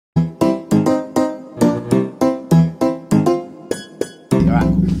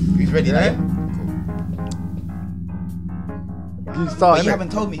He's ready now. You start. But you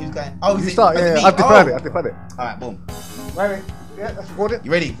haven't told me who's going. Oh, you start. Yeah, I deferred it. I deferred it. All right, boom. Ready? Yeah, that's recorded.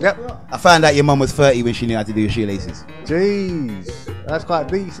 You ready? Yep. I found out your mum was 30 when she knew how to do your shoelaces. Jeez, that's quite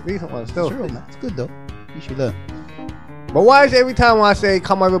decent one still. It's real, man. It's good though. You should learn. But why is it every time I say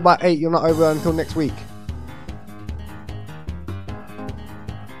come over by 8, you're not over until next week?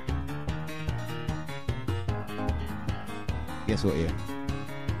 Guess what? Yeah.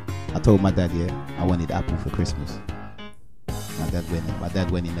 I told my dad, yeah, I wanted apple for Christmas. My dad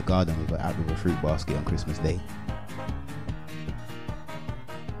went in the garden with a fruit basket on Christmas Day.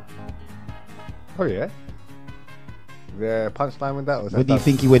 Oh yeah. Yeah, punchline with that. What do you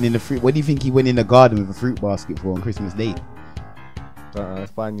think he went in the fruit? What do you think he went in the garden with a fruit basket for on Christmas Day?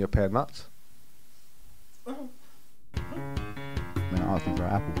 Find your pair of nuts. Man, I asked him for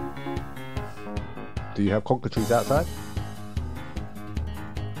an apple. Do you have conker trees outside?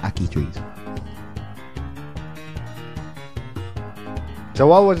 Ackee trees. So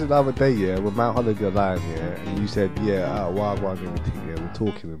what was it the other day, yeah, with Mount Holiday Line, yeah, and you said, yeah, Wagwan and everything, yeah, we're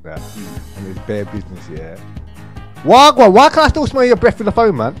talking about, and it's bare business, yeah. Wagwan, why can't I still smell your breath in the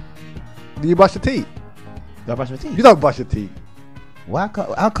phone, man? Do you brush your teeth? Do I brush my teeth? You don't brush your teeth.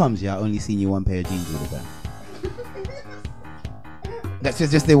 How comes, yeah, I only seen you one pair of jeans all the time? That's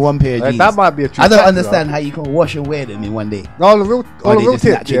just the one pair of jeans. That might be a true I don't fact, understand how you can wash and wear them in one day. No, the real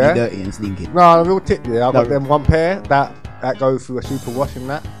tip, yeah. Dirty and stinking. No, the real tip, yeah. I got them one pair that goes through a super wash and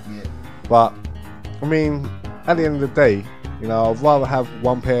that. Yeah. But I mean, at the end of the day, you know, I'd rather have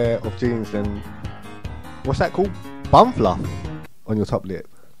one pair of jeans than what's that called? Bum fluff on your top lip.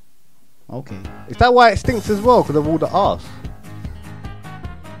 Okay. Is that why it stinks as well? Because of all the arse.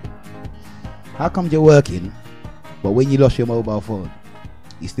 How come you're working, but when you lost your mobile phone,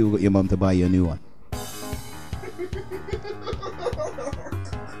 you still got your mum to buy you a new one?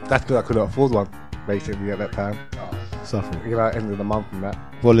 That's because I couldn't afford one, basically, at that time. Suffering. You know, end of the month and that.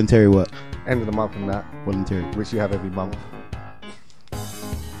 Voluntary work. End of the month and that. Voluntary. Which you have every month.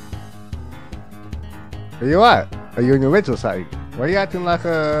 Are you alright? Are you on your reg or something? Why are you acting like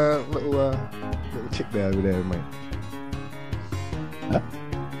a little chick there over there, mate? Huh?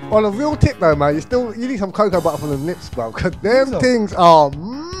 On a real tip though, man, you need some cocoa butter for the lips, bro. Cause them things are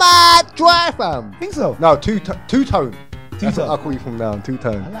mad dry, fam. Think so? No, two-tone. That's what I'll call you from now on,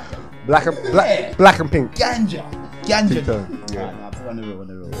 two-tone. Black and pink. Ganja. Two-tone. Yeah. Nah, on the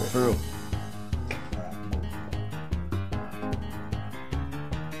real. For real.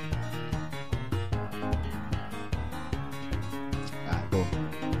 Alright, cool.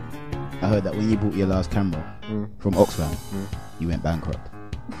 I heard that when you bought your last camera from Oxfam, you went bankrupt.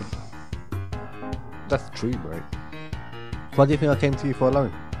 That's true, mate. Why do you think I came to you for a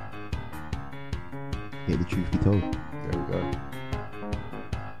loan? Let the truth be told. There we go.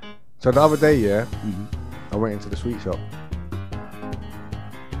 So the other day, yeah, I went into the sweet shop.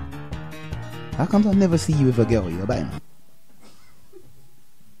 How come I never see you with a girl? You're buying her?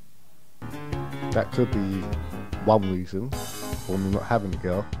 That could be one reason for me not having a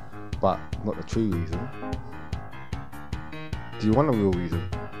girl, but not the true reason. Do you want a real reason?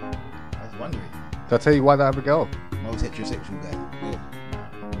 I was wondering. Did I tell you why I don't have a girl? Most heterosexual guy. Yeah.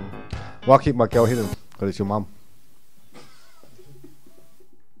 Well, I keep my girl hidden because it's your mum.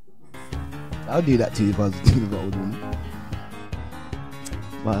 I'll do that too if I was dealing with an old woman.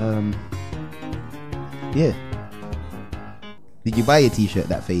 But yeah. Did you buy a t-shirt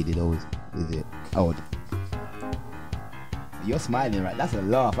that faded or is it old? You're smiling, right? That's a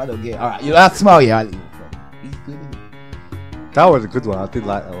laugh. I don't get it. Alright, you have to smile, yeah. He's good, isn't it? That was a good one. I did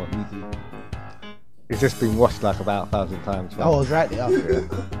like that one. Me too. It's just been watched like about 1,000 times. I was right there. Yeah.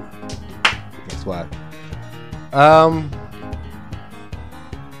 That's why.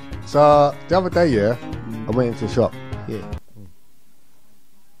 So the other day, yeah, I went into the shop. Yeah.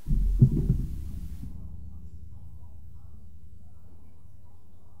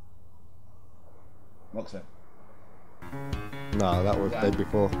 What's that? No, that was the day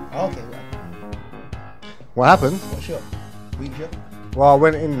before. Oh, okay, right. What happened? What shop? Weed shop? Well, I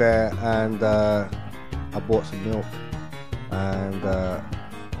went in there and I bought some milk, and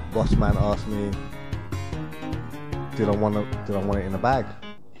boss man asked me, did I want it in a bag?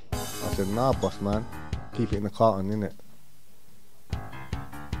 I said, nah, boss man, keep it in the carton, innit?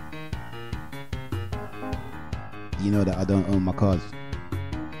 You know that I don't own my cars.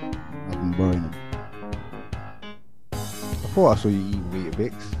 I've been borrowing them. I thought I saw you eating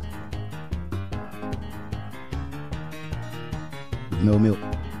Weetabix. No milk.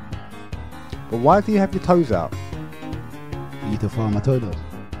 But why do you have your toes out? For you to farm my toenails.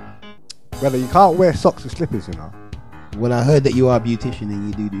 Brother, you can't wear socks and slippers, you know. Well, I heard that you are a beautician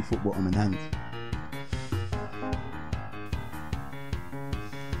and you do foot bottom and hands.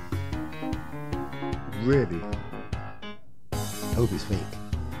 Really? I hope it's fake.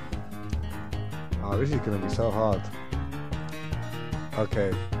 Oh, this is gonna be so hard.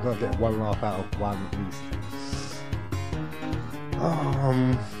 Okay, I'm gonna get one laugh out of one at least.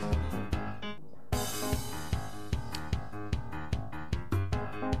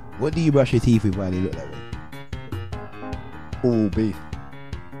 What do you brush your teeth with? Why they look that way? All B.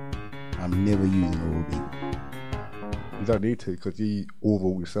 I'm never using Oral B. You don't need to because you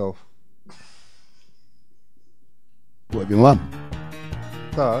oval yourself. What, your mum?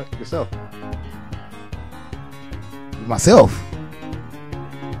 No, yourself. Myself?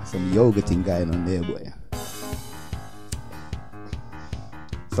 That's some yoga thing going on there, boy.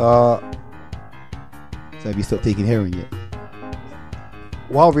 So have you stopped taking heroin yet?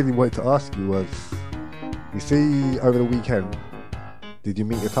 what I really wanted to ask you was, you see, over the weekend, did you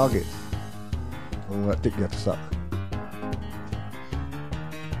meet your targets? Or what dick you had to suck?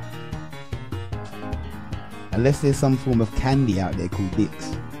 Unless there's some form of candy out there called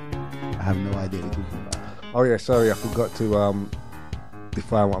dicks. I have no idea what you're talking about. Oh yeah, sorry, I forgot to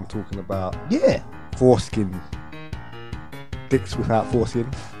define what I'm talking about. Yeah. Foreskin. Dicks without foreskin.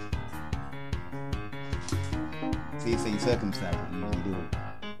 So you're saying circumstance that you usually do.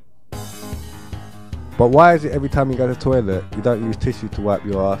 But why is it every time you go to the toilet, you don't use tissue to wipe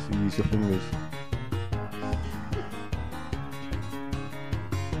your ass, you use your fingers?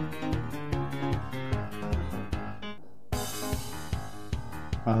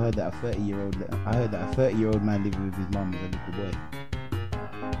 I heard that a 30-year-old man living with his mum is a little boy.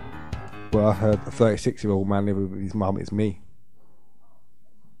 Well, I heard a 36-year-old man living with his mum is me.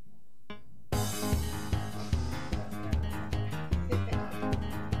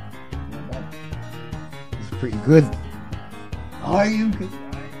 It's pretty good. Are you good?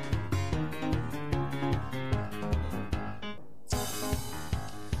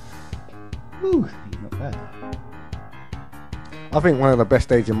 Woo, not bad. I think one of the best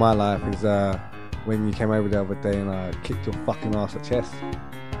days in my life is when you came over the other day and I kicked your fucking ass at chess.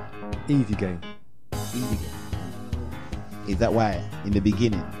 Easy game. Easy game. Is that why in the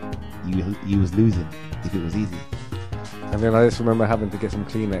beginning you was losing if it was easy? And then I just remember having to get some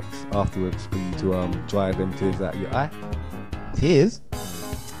Kleenex afterwards for you to dry them tears out of your eye. Tears?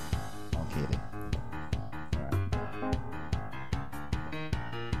 Okay then.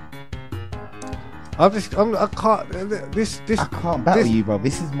 I can't. I can't battle you, bro.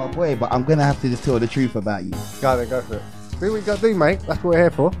 This is my boy, but I'm gonna have to just tell the truth about you. Go then, go for it. Do what you gotta do, mate. That's what we're here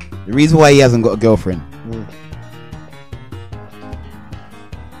for. The reason why he hasn't got a girlfriend.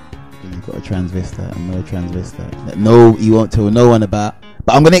 He's got a transvestite and no transvestite. That no, he won't tell no one about.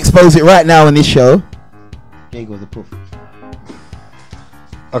 But I'm gonna expose it right now on this show. Jaygo's a poof.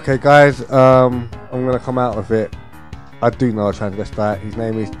 Okay, guys. I'm gonna come out with it. I do know a transvestite. His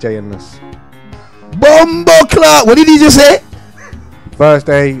name is Jaygo. Bombo Clark. What did he just say?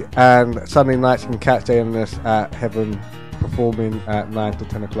 Thursday and Sunday nights you can catch Jaygo at Heaven performing at 9 to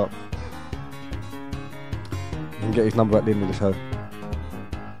 10 o'clock. You can get his number at the end of the show.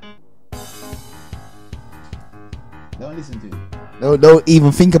 Don't listen to him. No, don't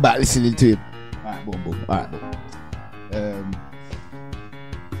even think about listening to him. Alright, boom, boom. Alright, boom.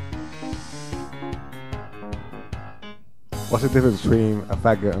 What's the difference between a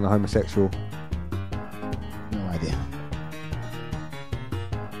faggot and a homosexual? No idea.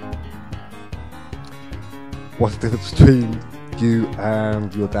 What's the difference between you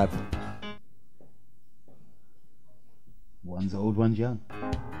and your dad? One's old, one's young.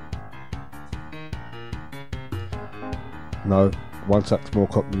 No, one sucks more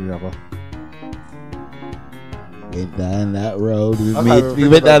cock than the other. Went down that road with I'm me. having a We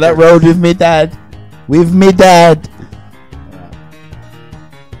think went about down that this. road with me dad. With me dad.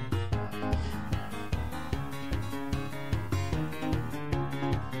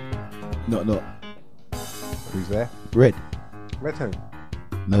 No. Who's there? Red. Red who?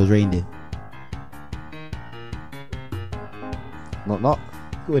 Nose reindeer. Knock.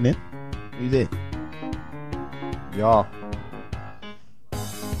 Go in there. Who's there? Yeah.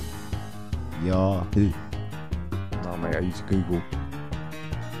 Yeah. Who? No, mate, I use Google.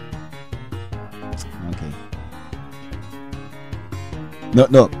 Okay.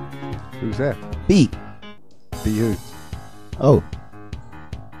 No. Who's there? B. Be who? Oh.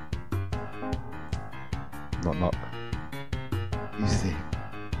 Knock. You see.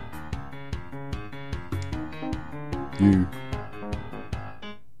 You.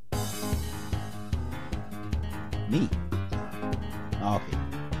 Me. Oh, okay.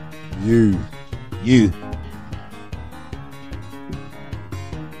 You.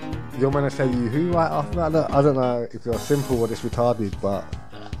 you're gonna say you who right after that? I don't know if you're simple or just retarded, but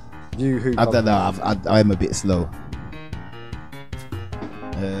you who. I don't know. I'm a bit slow.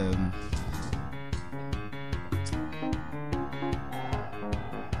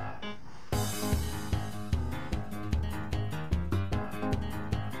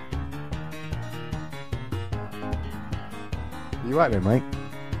 You right there, mate?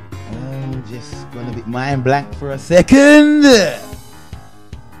 I'm just gonna be mind blank for a second.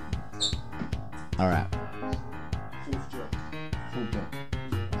 All right. Full jump.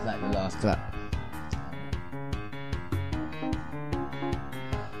 It's like the last clap.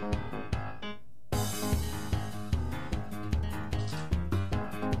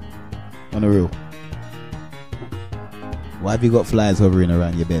 On the real. Why have you got flies hovering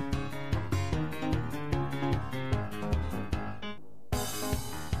around your bed?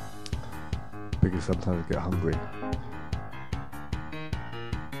 Because sometimes I get hungry.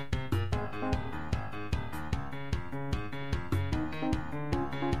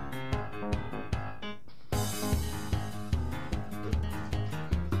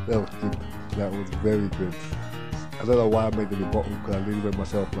 That was good. That was very good. I don't know why I made it in the bottle because I really made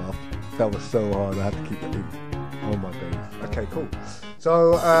myself laugh. That was so hard. I had to keep it in. Oh my days. Okay, cool.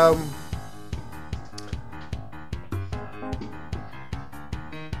 So,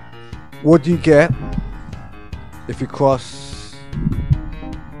 what do you get if you cross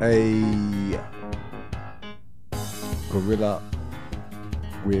a gorilla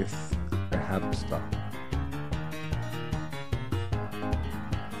with a hamster?